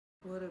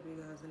What up,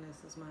 you guys, and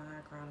this is my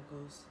High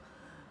Chronicles.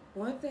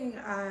 One thing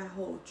I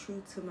hold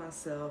true to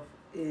myself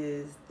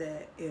is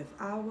that if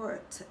I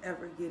were to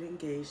ever get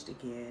engaged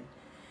again,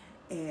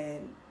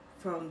 and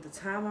from the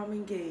time I'm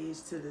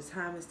engaged to the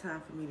time it's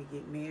time for me to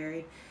get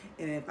married,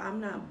 and if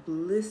I'm not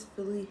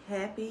blissfully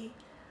happy,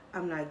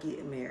 I'm not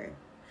getting married.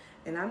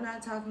 And I'm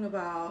not talking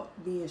about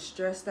being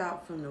stressed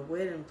out from the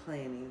wedding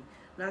planning.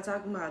 I'm not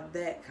talking about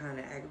that kind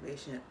of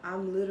aggravation.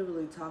 I'm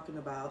literally talking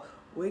about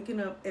waking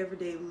up every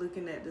day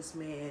looking at this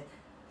man,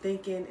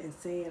 thinking and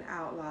saying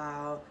out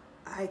loud,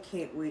 I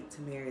can't wait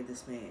to marry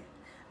this man.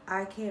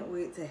 I can't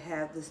wait to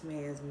have this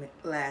man's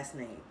last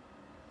name.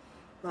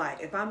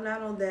 Like, if I'm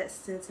not on that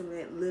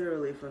sentiment,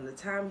 literally, from the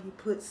time he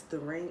puts the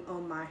ring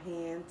on my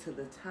hand to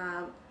the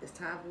time it's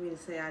time for me to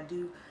say I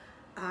do,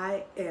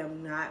 I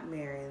am not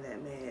marrying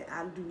that man.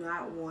 I do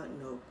not want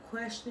no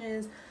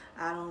questions.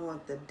 I don't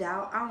want the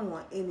doubt. I don't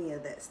want any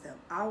of that stuff.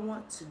 I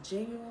want to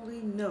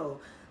genuinely know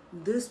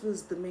this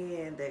was the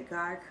man that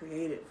God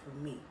created for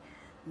me.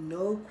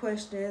 No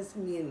questions.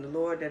 Me and the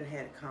Lord done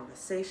had a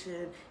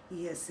conversation.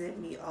 He has sent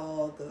me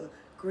all the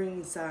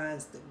green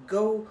signs to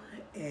go,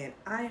 and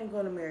I am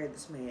going to marry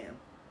this man.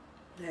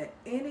 At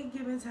any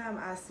given time,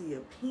 I see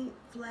a pink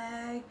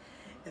flag.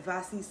 If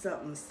I see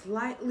something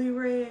slightly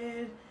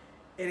red,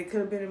 and it could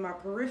have been in my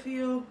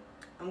peripheral,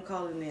 I'm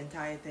calling the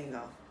entire thing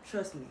off.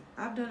 Trust me,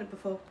 I've done it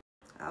before.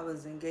 I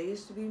was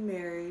engaged to be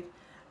married.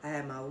 I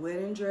had my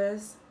wedding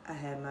dress. I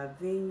had my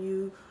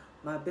venue.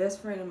 My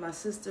best friend and my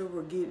sister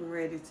were getting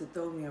ready to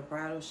throw me a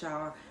bridal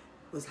shower.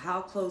 It was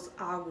how close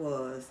I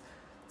was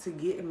to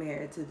getting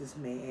married to this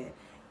man.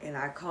 And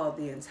I called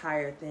the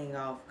entire thing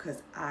off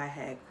because I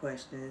had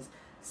questions.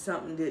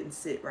 Something didn't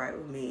sit right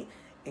with me.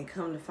 And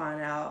come to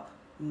find out,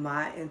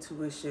 my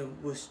intuition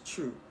was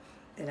true.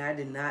 And I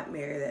did not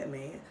marry that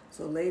man.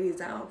 So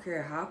ladies, I don't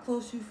care how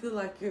close you feel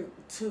like you're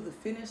to the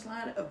finish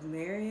line of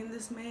marrying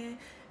this man.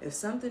 If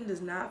something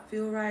does not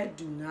feel right,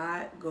 do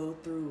not go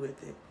through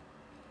with it.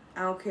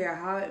 I don't care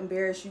how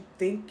embarrassed you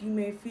think you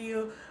may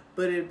feel,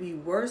 but it'd be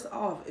worse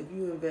off if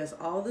you invest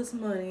all this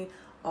money,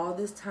 all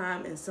this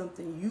time in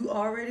something you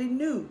already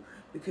knew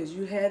because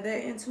you had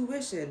that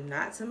intuition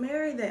not to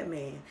marry that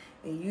man,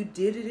 and you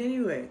did it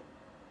anyway.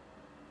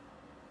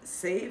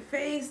 Save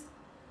face.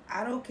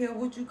 I don't care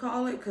what you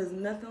call it, because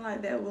nothing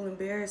like that will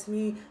embarrass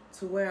me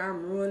to where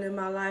I'm ruining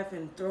my life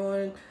and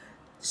throwing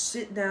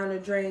shit down the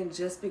drain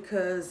just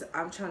because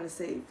I'm trying to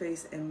save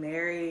face and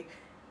marry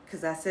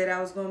because I said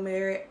I was going to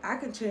marry. I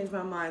can change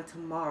my mind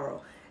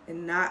tomorrow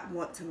and not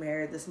want to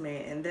marry this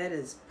man, and that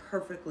is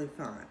perfectly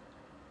fine.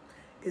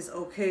 It's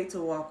okay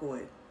to walk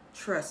away.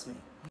 Trust me.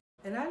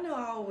 And I know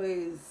I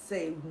always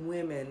say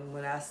women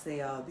when I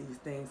say all these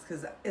things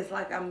because it's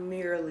like I'm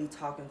merely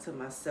talking to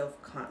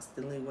myself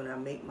constantly when I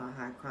make my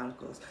High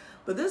Chronicles.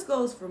 But this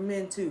goes for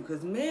men too,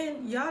 because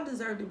men, y'all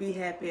deserve to be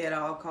happy at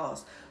all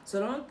costs.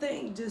 So don't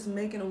think just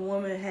making a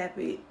woman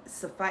happy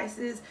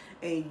suffices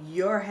and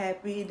your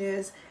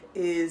happiness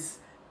is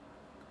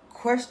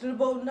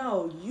questionable.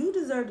 No, you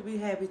deserve to be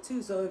happy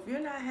too. So if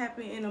you're not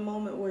happy in a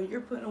moment where you're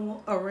putting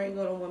a ring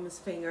on a woman's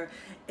finger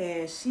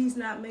and she's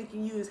not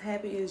making you as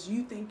happy as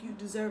you think you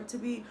deserve to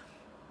be,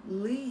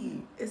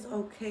 leave. It's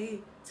okay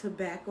to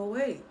back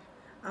away.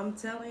 I'm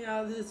telling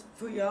y'all this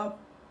for y'all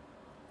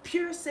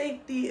pure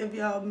safety of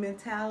y'all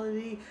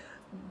mentality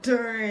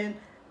down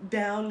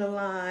the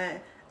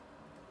line.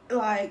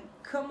 Like,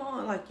 come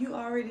on, like, you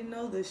already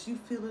know this. You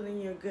feel it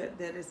in your gut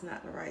that it's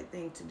not the right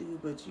thing to do,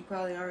 but you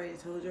probably already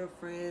told your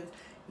friends.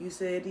 You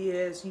said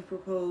yes, you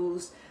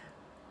proposed.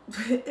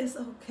 It's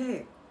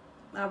okay.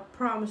 I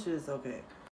promise you it's okay.